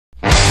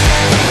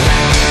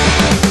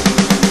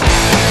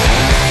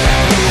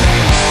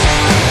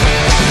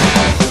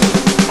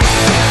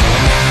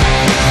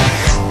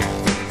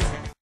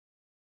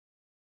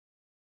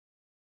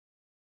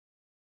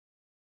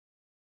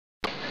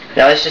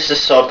Now this is the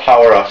sword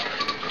power up.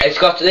 It's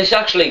got this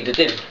actually. They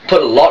did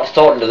put a lot of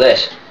thought into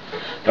this.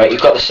 Right,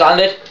 you've got the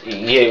standard.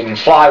 You can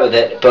fly with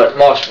it, but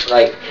most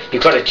like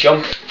you've got a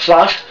jump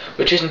slash,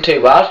 which isn't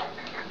too bad.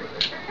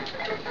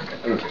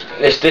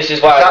 This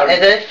is why. Are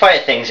they fire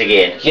things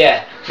again?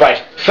 Yeah.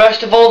 Right.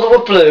 First of all, they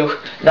were blue.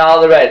 Now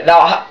they're red.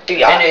 Now.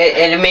 And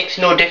it makes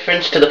no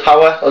difference to the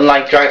power,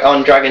 unlike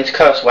on Dragon's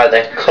Curse, where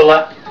the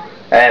colour,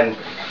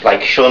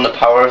 like showing the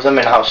power of them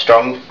and how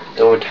strong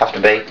they would have to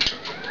be.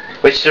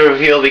 Which the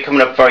review will be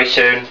coming up very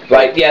soon.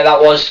 Right. Yeah, that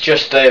was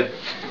just the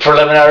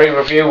preliminary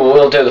review.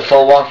 We'll do the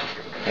full one.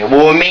 Yeah, we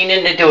were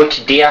meaning to do it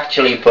today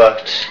actually,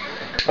 but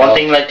one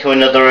thing led to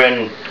another,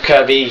 and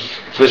Kirby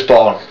was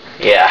born.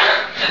 Yeah.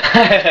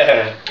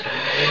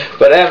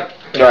 But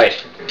right.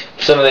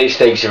 Some of these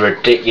things are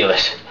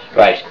ridiculous,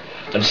 right?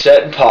 On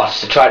certain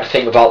parts, they try to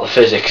think about the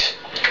physics,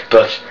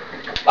 but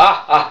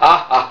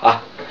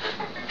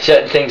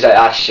certain things like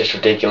that's just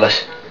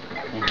ridiculous.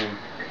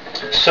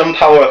 Some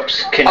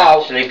power-ups can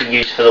actually be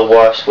used for the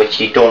worst, which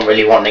you don't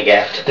really want to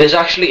get. There's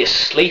actually a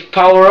sleep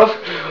power-up,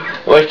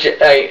 which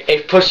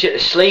it puts you to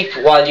sleep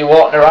while you're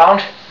walking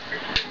around,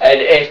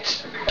 and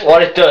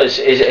what it does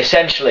is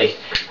essentially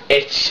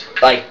it's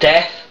like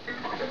death.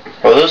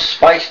 Well, those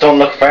spikes don't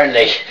look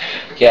friendly.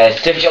 Yeah,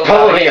 it's difficult to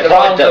navigate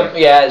around them.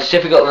 Yeah, it's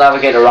difficult to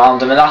navigate around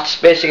them, and that's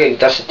basically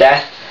that's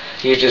death.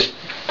 You just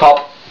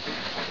pop.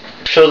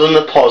 Show them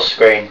the pause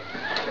screen.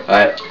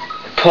 Right,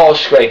 pause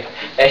screen.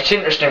 It's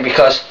interesting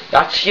because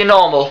that's your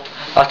normal.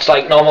 That's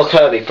like normal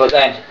Kirby, but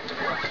then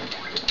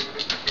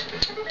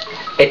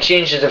it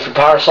changes it for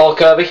Parasol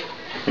Kirby.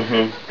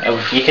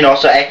 You can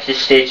also exit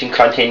stage and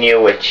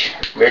continue, which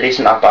really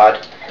isn't that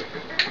bad.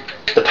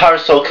 The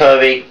Parasol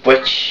Kirby,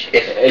 which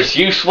if it's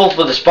useful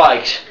for the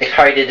spikes. If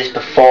Harry did this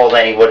before,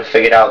 then he would have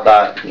figured out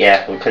that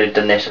yeah, we could have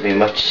done this. It would be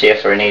much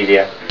safer and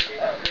easier.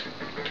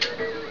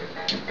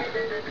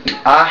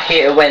 I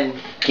hate it when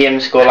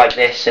games go like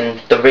this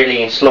and they're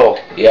really slow.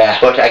 Yeah.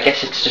 But I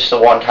guess it's just a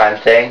one-time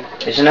thing,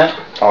 isn't it?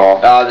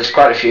 Or there's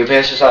quite a few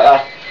places like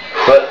that.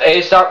 But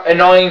is that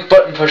annoying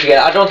button push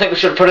again? I don't think we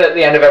should put it at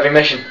the end of every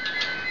mission.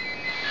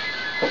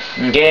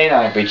 Again,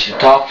 I reached the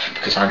top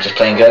because I'm just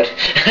playing good.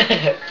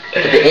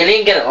 But the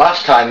alien get it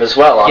last time as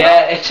well.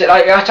 Yeah, it's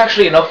like that's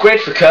actually an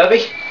upgrade for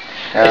Kirby.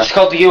 Yeah. It's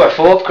called the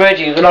UFO upgrade.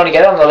 You can only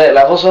get it on the later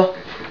levels though.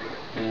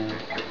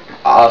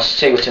 I'll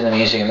see what's in the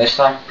museum this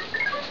time.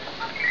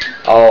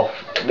 Oh,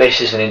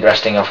 this is an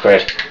interesting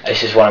upgrade.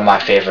 This is one of my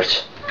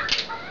favourites.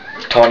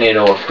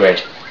 Tornado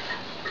upgrade.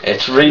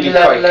 It's really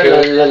quite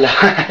cool.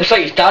 It's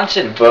like he's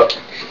dancing, but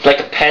like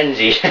a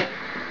pansy.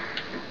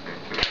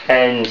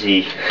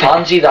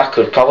 Pansy that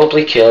could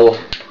probably kill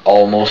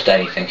almost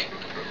anything.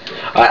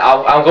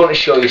 I'm going to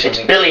show you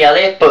something. It's Billy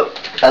Elliot, but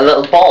a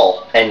little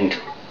ball and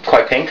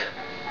quite pink,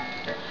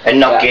 and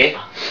not gay.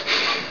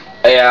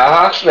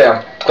 Yeah, actually,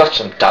 I've got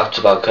some doubts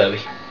about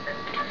Kirby.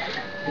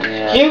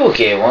 Yeah. You were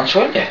gay once,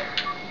 weren't you?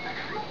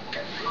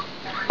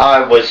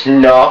 I was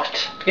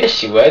not.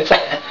 Yes, you were.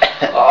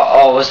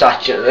 Oh, was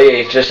that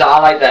just? I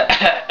like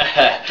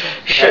that.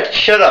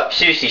 Shut up,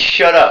 seriously,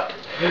 shut up.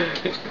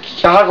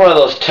 You had one of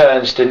those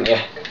turns, didn't you?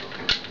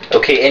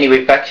 Okay,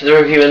 anyway, back to the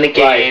review in the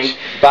game. Right,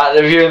 back to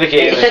the review in the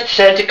game. Is that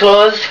Santa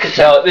Claus?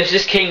 No, this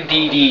is King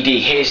DDD.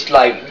 His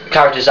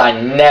character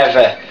design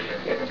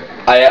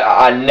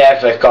I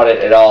never got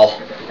it at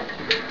all.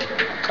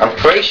 I'm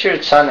pretty sure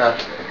it's Santa.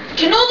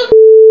 Do you know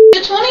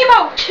it's only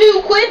about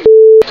 £2.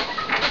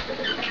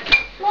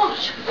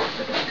 What?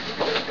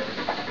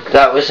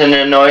 That was an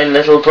annoying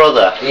little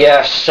brother.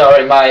 Yeah,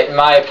 sorry,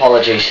 my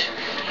apologies.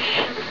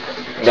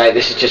 Right,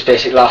 this is just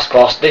basic last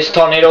boss. This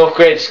tornado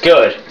upgrade is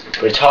good,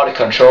 but it's hard to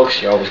control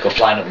because you always go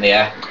flying up in the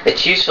air.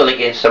 It's useful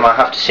against him, I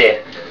have to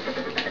say.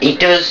 He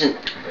doesn't,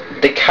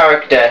 the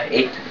character,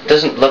 it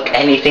doesn't look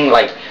anything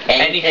like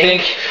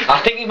anything. I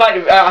think he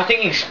might. I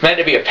think he's meant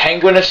to be a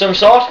penguin of some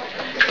sort.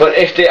 But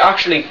if they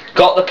actually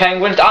got the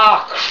penguins,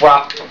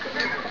 crap.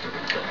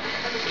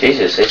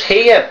 Jesus, is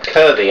he a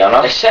Kirby or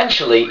not?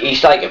 Essentially,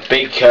 he's like a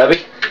big Kirby.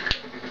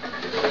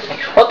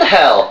 What the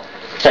hell?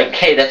 It's like,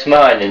 hey, that's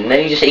mine, and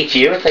then he just eats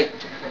you. It's like,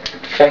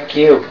 fuck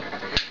you.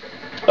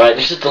 Right,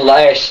 this is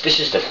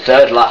the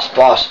third last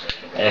boss,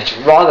 and it's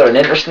rather an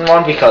interesting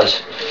one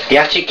because do you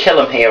actually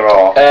kill him here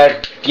or?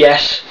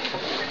 Yes.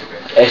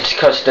 It's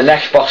because the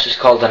next boss is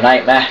called the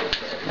Nightmare.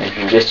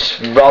 It's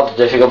rather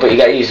difficult, but you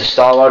get to use the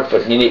Star Lord,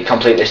 but you need to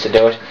complete this to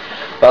do it.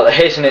 Well,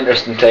 here's an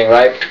interesting thing,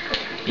 right?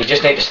 You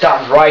just need to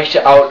stand right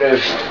out of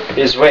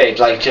his way,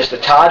 like just a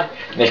tad,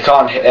 and he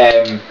can't hit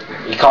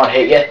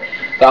you.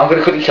 But I'm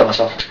gonna quickly kill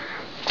myself.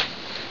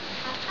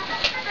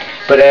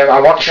 But I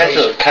want to show you.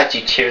 That's a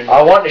catchy tune.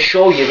 I want to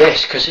show you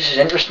this because this is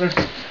interesting.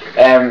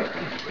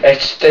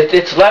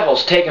 It's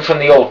levels taken from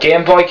the old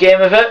Game Boy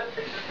game of it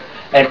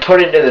and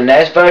put into the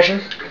NES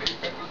version.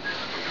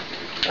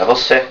 Level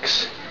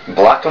 6,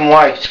 black and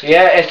white.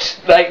 Yeah, it's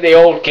like the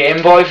old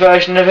Game Boy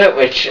version of it,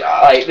 which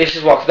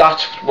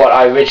that's what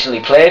I originally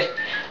played.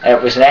 And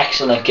it was an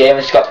excellent game.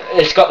 It's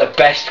got the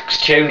best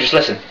tune. Just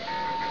listen.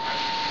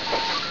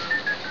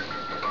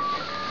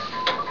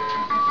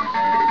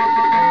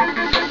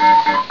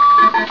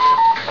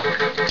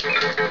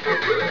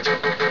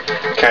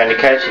 kind of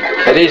catchy.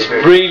 It is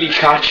really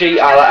catchy.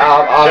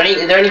 Are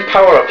there any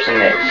power-ups in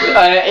this?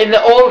 In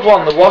the old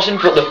one there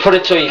wasn't, but they've put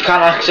it so you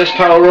can access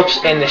power-ups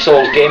in this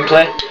old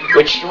gameplay,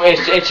 which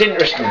it's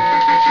interesting,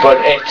 but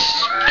it's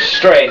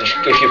strange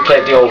if you've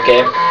played the old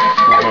game.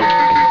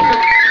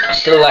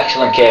 Still an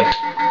excellent game.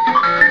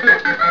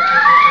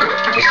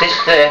 Is this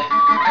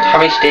how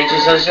many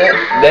stages is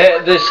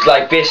it? There's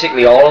like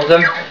basically all of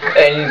them,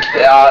 and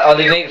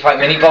they need to fight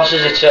mini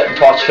bosses at certain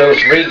parts too.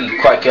 It's really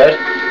quite good.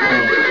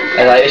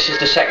 And like this is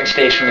the second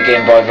stage from the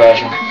Game Boy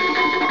version.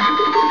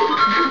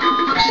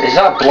 Is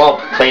that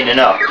Blob cleaning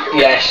up?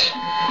 Yes.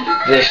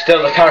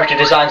 Still the character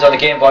designs on the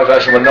Game Boy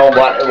version were no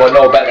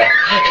better.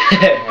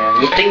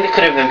 You'd think they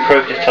could have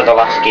improved it for the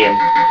last game,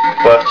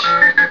 but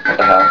what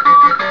the hell?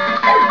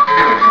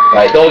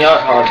 Right, those you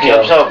can't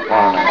kill. Oh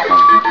no.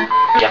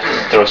 You have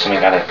to throw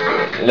something at it.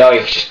 No,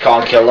 you just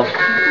can't kill them.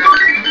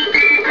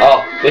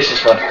 Oh, this is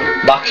fun.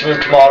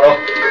 Maximum Tomato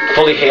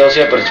fully heals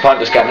you, but it's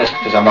pointless getting it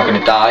because I'm not going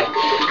to die.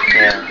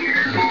 Yeah.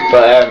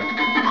 But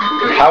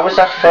how was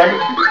that fun?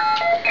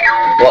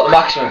 What, the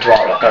Maximum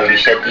Tomato? No, you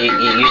said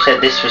you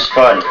said this was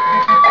fun,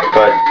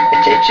 but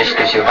it just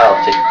gives you health.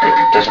 It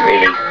doesn't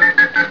really.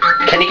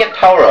 Can you get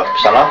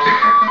power-ups or not?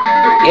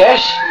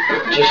 Yes.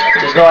 Just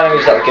there's no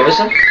enemies that will give us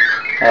them.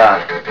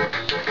 Ah.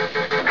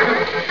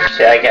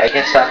 See, I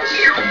guess that's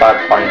a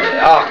bad point.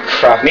 Oh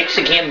crap. Makes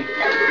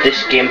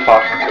this game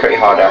part pretty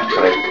hard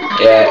actually.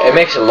 Yeah, it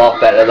makes it a lot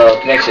better though.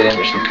 It makes it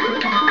interesting.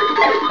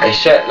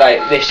 It's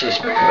like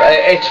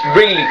it's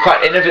really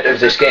quite innovative,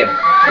 this game.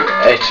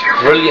 It's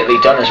brilliantly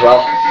done as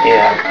well.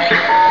 Yeah.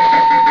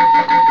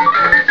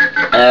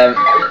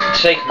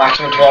 See,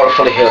 Maximum Tomato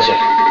fully heals you.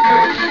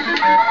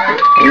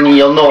 And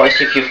you'll notice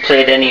if you've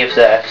played any of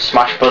the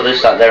Smash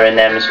Brothers that they're in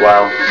them as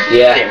well.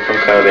 Yeah. Came from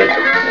Kirby.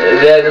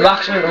 The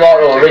Maximum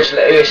Tomato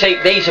originally, you see,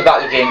 these are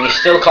back again. You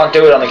still can't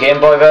do it on the Game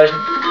Boy version.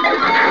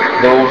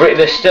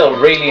 They're still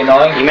really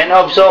annoying. You meant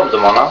to absorb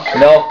them or not?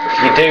 No, if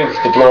you do,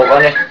 they blow up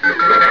on you.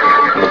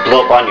 They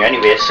blow up on you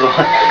anyway, so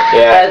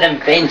yeah. Better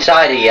than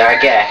inside of you, I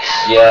guess.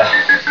 Yeah.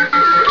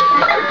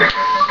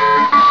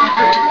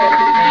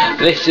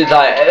 This is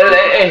like,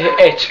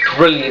 it's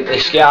brilliant,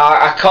 this game.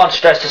 I can't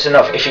stress this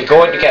enough. If you're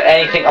going to get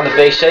anything on the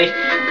VC,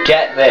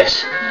 get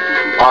this.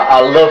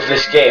 I love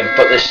this game,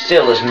 but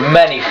there's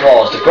many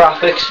flaws. The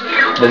graphics,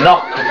 they're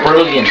not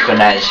brilliant for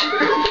NES.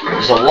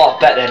 There's a lot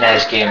better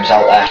NES games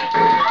out there.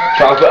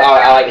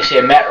 I like to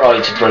say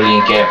Metroid's a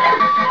brilliant game,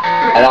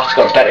 and that's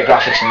got better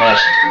graphics than this.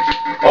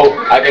 Oh,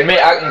 I can.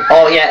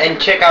 Oh yeah, and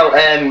check out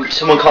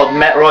someone called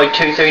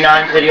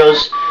Metroid239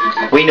 videos.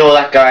 We know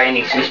that guy, and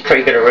he's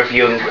pretty good at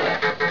reviewing.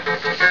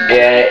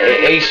 Yeah,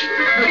 he's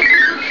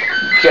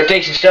got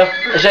decent stuff.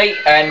 See,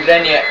 and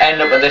then you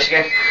end up with this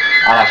game.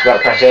 And I forgot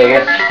to press A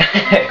again.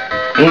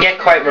 It can get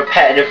quite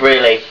repetitive,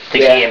 really, the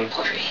game.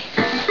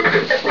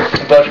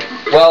 But,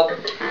 well,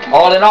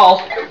 all in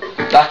all,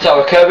 that's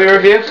our Kirby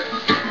review.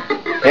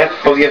 Yep,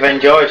 hope you've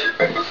enjoyed.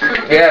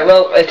 Yeah,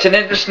 well, it's an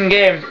interesting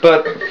game,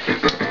 but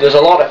there's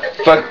a lot of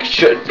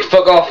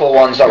fuck awful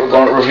ones that we're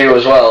going to review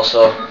as well,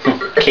 so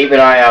keep an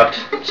eye out.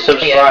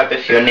 Subscribe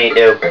if you need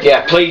to.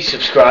 Yeah, please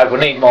subscribe. We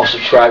need more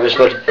subscribers.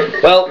 But,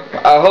 well,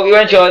 I hope you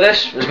enjoy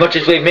this as much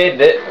as we've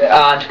made it.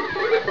 And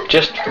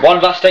just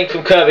one last thing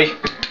from Kirby.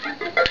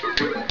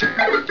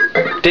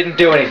 Didn't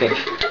do anything.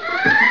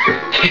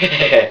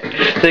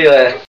 See you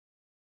later.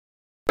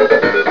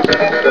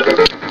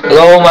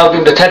 Hello and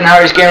welcome to Ted and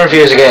Harry's Game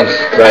Reviews again.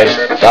 Right,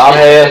 I'm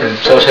here and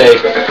so's he.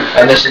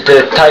 And this is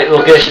the title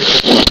location.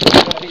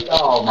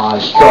 Oh my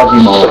god,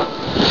 you mother.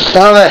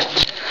 Damn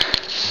it!